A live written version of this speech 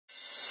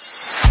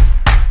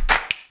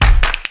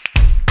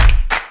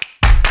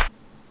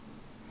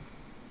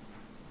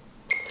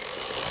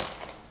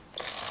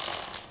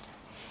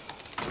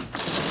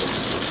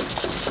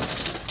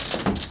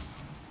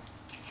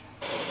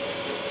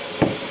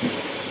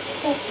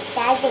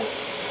Daddy.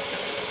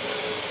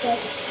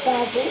 Yes,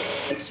 Daddy.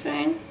 Big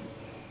spoon.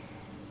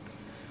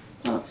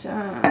 What's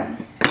on?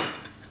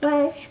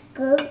 One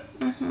scoop.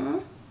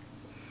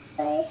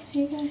 Here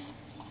you go.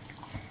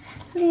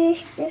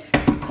 Please, this.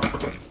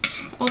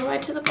 All the way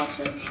to the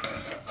bottom.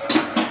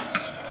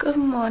 Good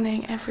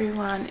morning,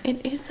 everyone.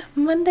 It is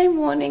Monday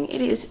morning.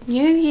 It is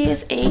New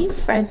Year's Eve,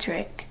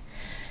 Frederick.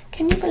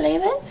 Can you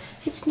believe it?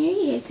 It's New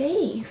Year's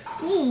Eve.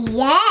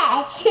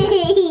 Yes.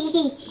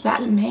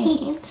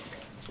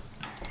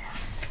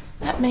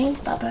 That means,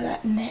 Bubba,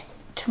 that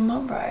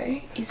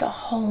tomorrow is a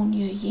whole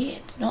new year.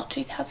 It's not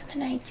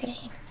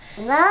 2018.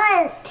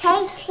 No,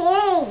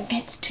 18.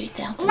 It's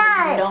 2019.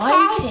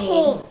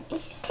 No, 18.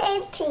 It's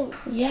 18.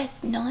 Yes,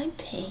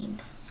 19.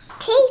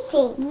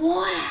 18.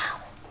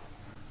 Wow.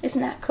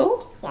 Isn't that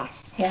cool?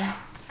 Yes. Yeah.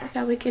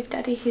 Shall we give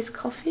Daddy his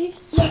coffee?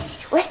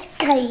 Yes, let's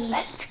go.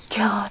 Let's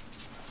go.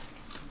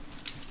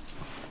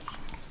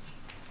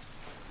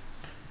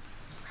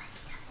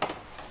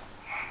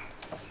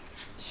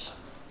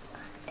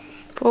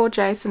 Poor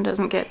Jason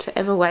doesn't get to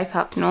ever wake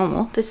up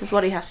normal. This is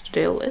what he has to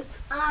deal with.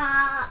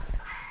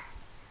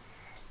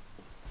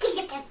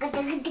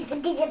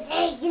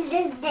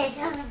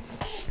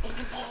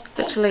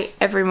 Literally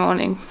every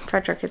morning,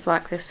 Frederick is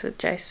like this with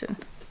Jason.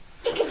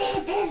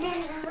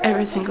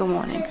 Every single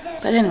morning.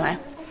 But anyway,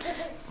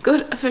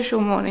 good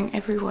official morning,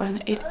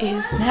 everyone. It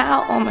is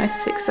now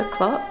almost 6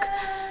 o'clock.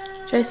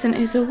 Jason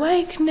is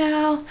awake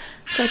now.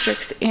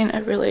 Frederick's in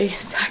a really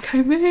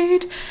psycho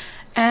mood.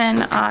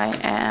 And I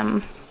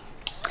am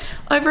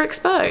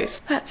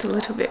overexposed. That's a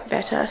little bit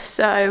better.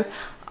 So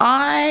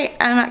I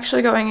am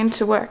actually going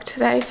into work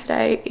today.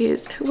 Today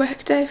is a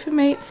work day for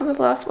me. It's not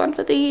the last one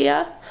for the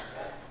year.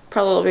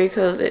 Probably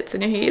because it's a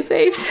New Year's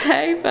Eve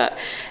today, but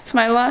it's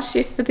my last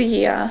shift for the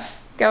year.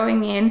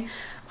 Going in,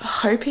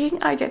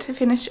 hoping I get to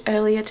finish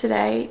earlier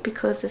today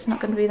because there's not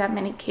going to be that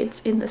many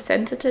kids in the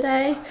centre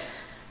today.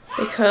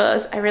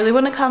 Because I really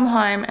want to come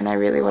home and I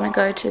really want to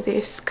go to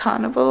this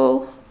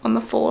carnival on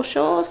the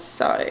foreshore.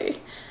 So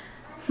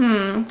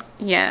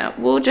yeah,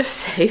 we'll just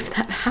see if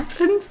that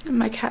happens. And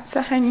my cats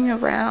are hanging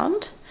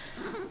around,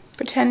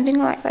 pretending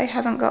like they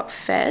haven't got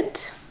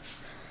fed.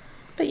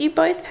 But you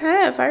both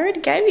have. I already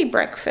gave you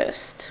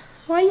breakfast.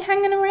 Why are you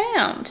hanging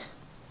around?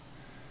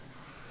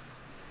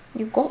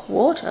 You've got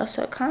water,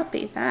 so it can't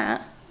be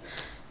that.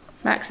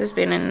 Max has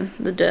been in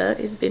the dirt.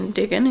 He's been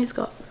digging. He's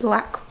got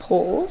black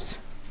paws.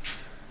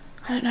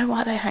 I don't know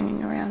why they're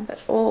hanging around,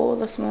 but all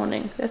this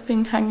morning they've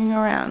been hanging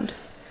around,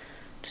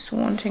 just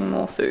wanting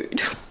more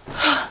food.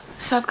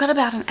 So I've got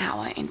about an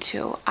hour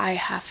until I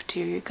have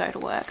to go to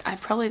work.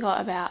 I've probably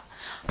got about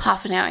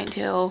half an hour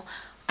until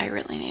I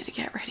really need to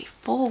get ready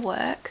for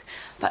work.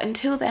 But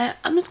until then,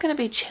 I'm just going to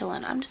be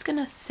chilling. I'm just going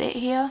to sit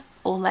here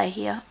or lay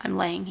here. I'm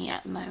laying here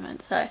at the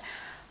moment. So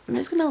I'm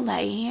just going to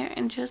lay here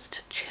and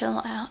just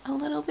chill out a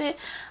little bit.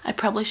 I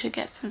probably should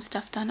get some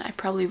stuff done. I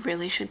probably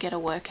really should get a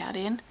workout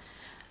in.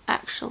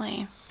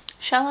 Actually,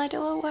 shall I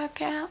do a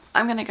workout?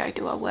 I'm going to go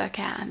do a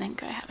workout and then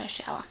go have a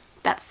shower.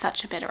 That's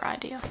such a better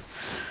idea.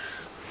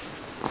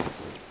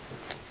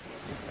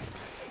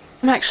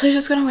 I'm actually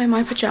just going to wear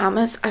my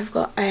pajamas. I've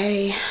got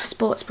a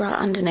sports bra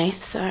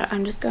underneath, so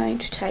I'm just going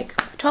to take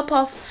my top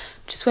off,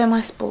 just wear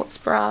my sports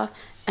bra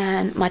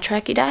and my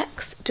tracky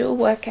dacks, do a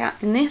workout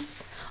in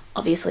this,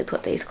 obviously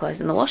put these clothes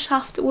in the wash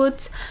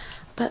afterwards,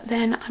 but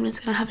then I'm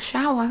just going to have a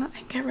shower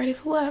and get ready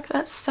for work.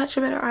 That's such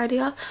a better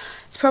idea.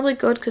 It's probably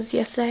good because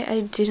yesterday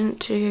I didn't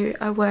do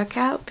a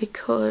workout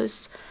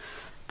because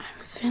I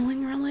was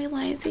feeling really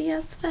lazy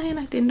yesterday and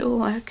I didn't do a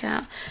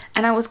workout.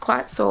 And I was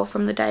quite sore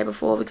from the day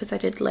before because I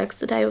did legs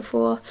the day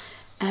before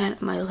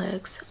and my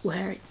legs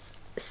were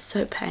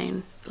so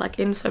in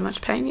so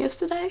much pain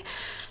yesterday.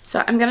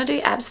 So I'm going to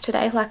do abs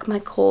today, like my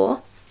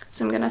core.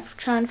 So I'm going to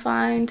try and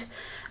find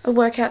a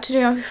workout to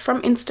do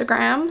from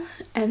Instagram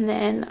and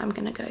then I'm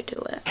going to go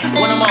do it.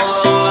 When I'm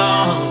all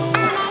alone,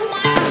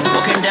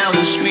 walking down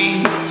the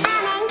street,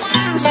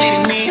 it's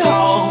leading me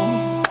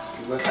home.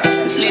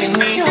 It's leading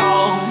me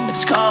home.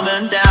 It's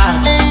coming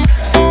down.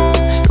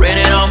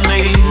 Raining on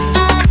me.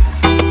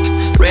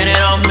 Raining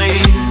on me.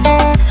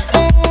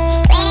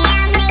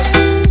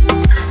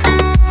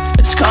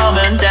 It's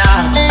coming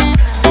down.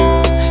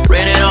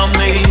 Raining on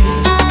me.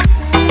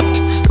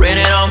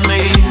 Raining on me.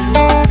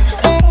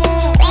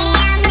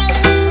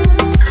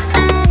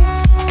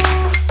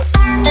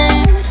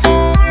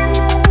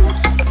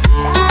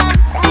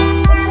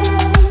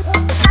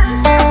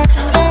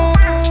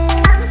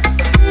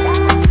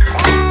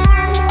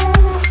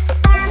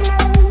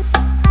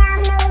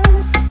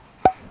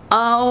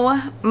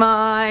 Oh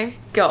my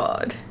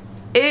god,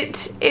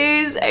 it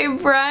is a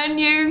brand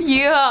new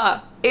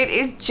year. It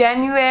is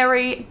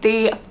January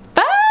the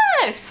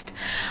 1st.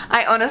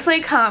 I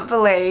honestly can't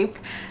believe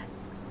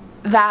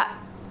that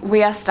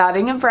we are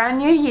starting a brand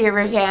new year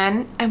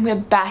again and we're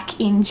back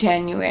in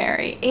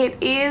January.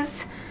 It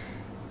is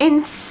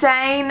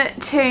insane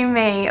to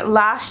me.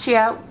 Last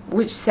year,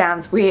 which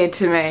sounds weird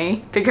to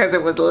me because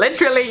it was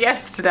literally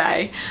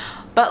yesterday,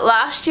 but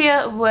last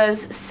year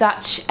was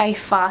such a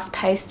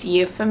fast-paced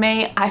year for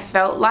me. I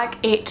felt like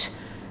it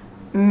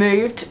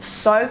moved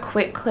so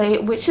quickly,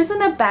 which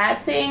isn't a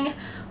bad thing,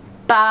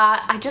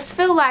 but I just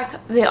feel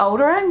like the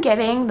older I'm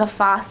getting, the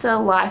faster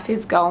life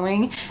is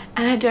going,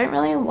 and I don't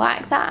really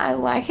like that. I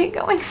like it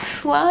going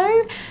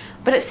slow,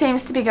 but it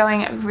seems to be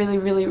going really,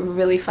 really,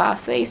 really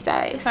fast these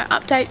days. So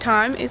update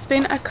time, it's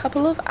been a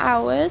couple of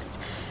hours.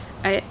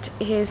 It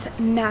is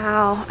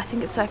now, I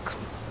think it's like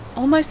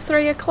almost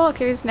 3 o'clock.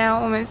 It is now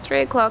almost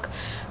 3 o'clock.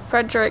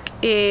 Frederick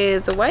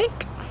is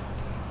awake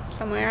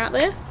somewhere out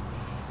there,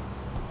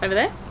 over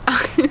there.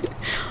 I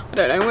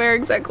don't know where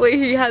exactly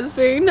he has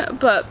been,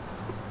 but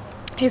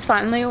he's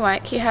finally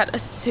awake. He had a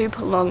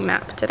super long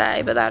nap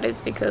today, but that is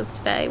because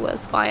today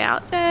was fly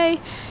out day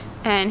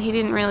and he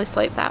didn't really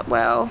sleep that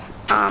well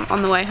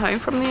on the way home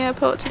from the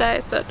airport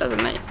today, so it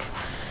doesn't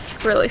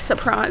really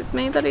surprise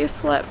me that he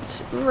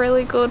slept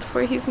really good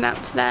for his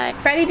nap today.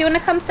 Freddie, do you want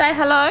to come say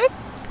hello?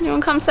 You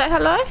want to come say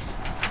hello?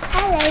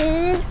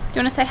 Hello. Do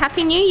you want to say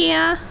Happy New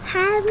Year?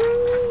 Happy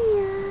New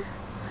Year.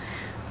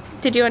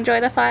 Did you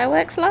enjoy the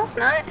fireworks last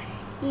night?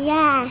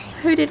 Yes.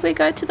 Who did we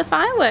go to the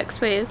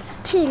fireworks with?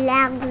 Too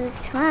loud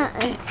this one.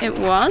 It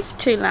was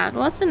too loud,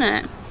 wasn't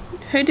it?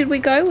 Who did we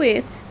go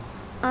with?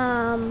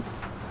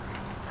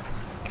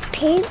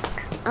 Pink,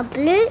 a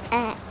blue,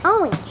 and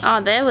orange. Oh,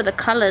 there were the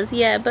colours,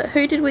 yeah. But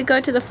who did we go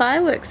to the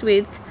fireworks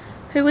with?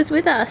 Who was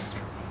with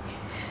us?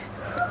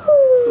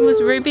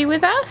 Was Ruby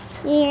with us?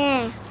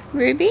 Yeah.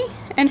 Ruby?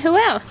 And who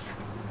else?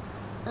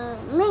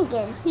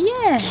 Megan.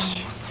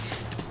 Yes.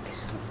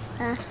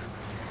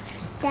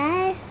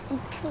 Dad.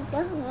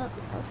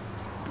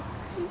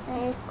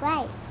 It's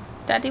great.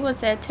 Daddy was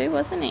there too,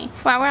 wasn't he?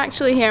 While we're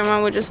actually here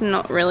and we're just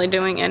not really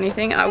doing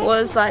anything, I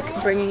was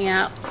like bringing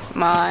out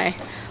my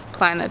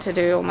planner to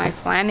do all my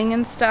planning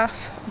and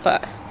stuff,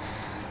 but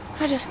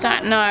I just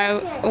don't know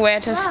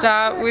where to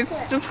start with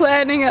the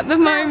planning at the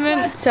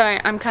moment. So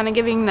I'm kind of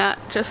giving that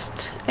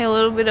just a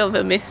little bit of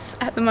a miss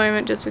at the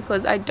moment, just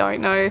because I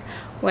don't know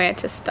where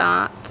to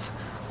start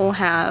or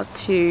how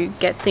to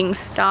get things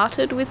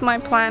started with my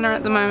planner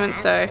at the moment.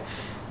 So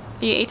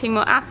are you eating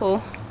more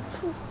apple?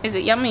 Is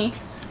it yummy?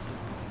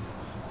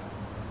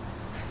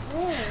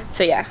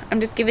 So yeah,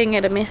 I'm just giving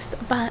it a miss,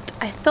 but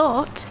I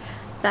thought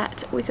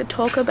that we could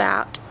talk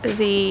about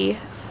the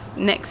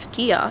next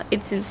year.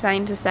 It's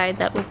insane to say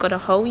that we've got a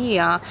whole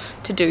year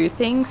to do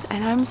things,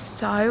 and I'm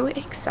so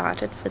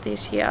excited for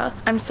this year.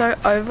 I'm so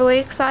overly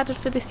excited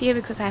for this year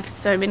because I have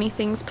so many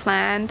things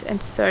planned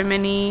and so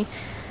many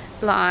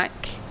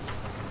like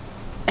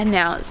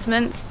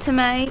announcements to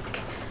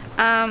make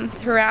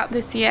throughout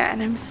this year,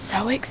 and I'm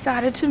so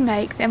excited to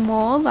make them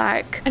all.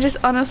 Like, I just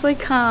honestly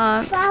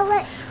can't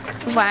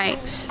wait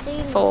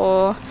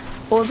for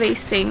all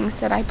these things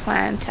that I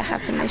plan to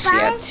happen this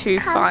year to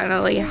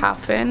finally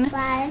happen.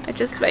 It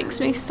just makes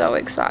me so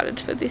excited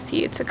for this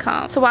year to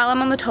come. So while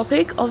I'm on the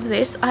topic of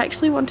this, I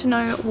actually want to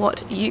know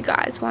what you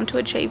guys want to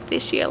achieve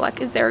this year. Like,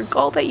 is there a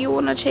goal that you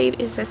want to achieve?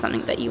 Is there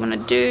something that you want to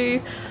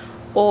do,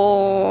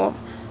 or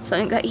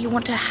something that you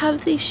want to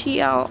have this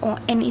year, or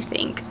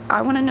anything?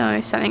 I want to know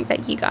something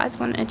that you guys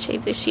want to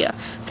achieve this year.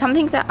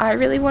 Something that I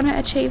really want to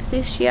achieve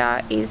this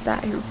year is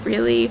that I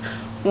really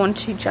want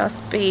to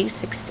just be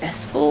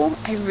successful.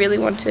 I really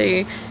want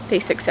to be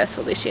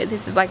successful this year.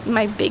 This is like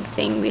my big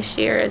thing this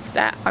year, is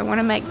that I want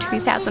to make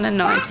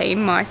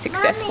 2019 my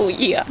successful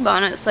year. But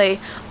honestly,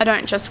 I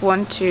don't just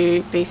want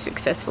to be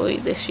successful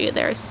this year.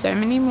 There are so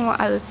many more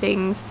other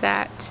things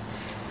that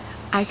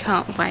I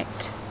can't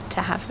wait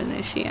to happen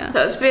this year.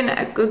 So it's been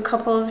a good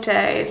couple of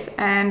days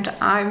and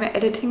I'm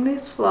editing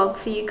this vlog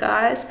for you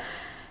guys,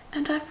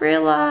 and I've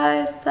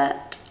realized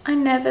that I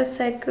never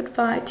said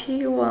goodbye to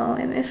you all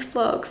in this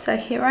vlog. So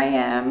here I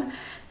am,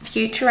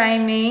 future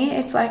Amy.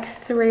 It's like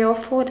 3 or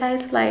 4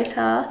 days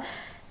later,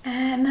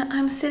 and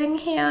I'm sitting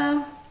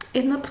here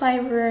in the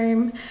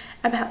playroom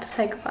about to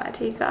say goodbye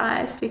to you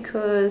guys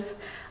because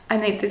I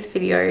need this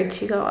video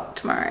to go up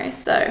tomorrow.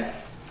 So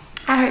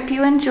I hope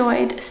you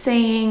enjoyed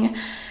seeing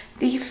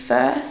the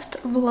first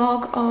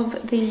vlog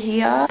of the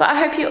year, but I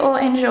hope you all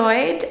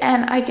enjoyed,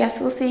 and I guess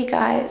we'll see you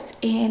guys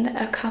in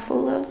a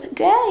couple of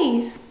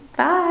days.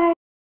 Bye.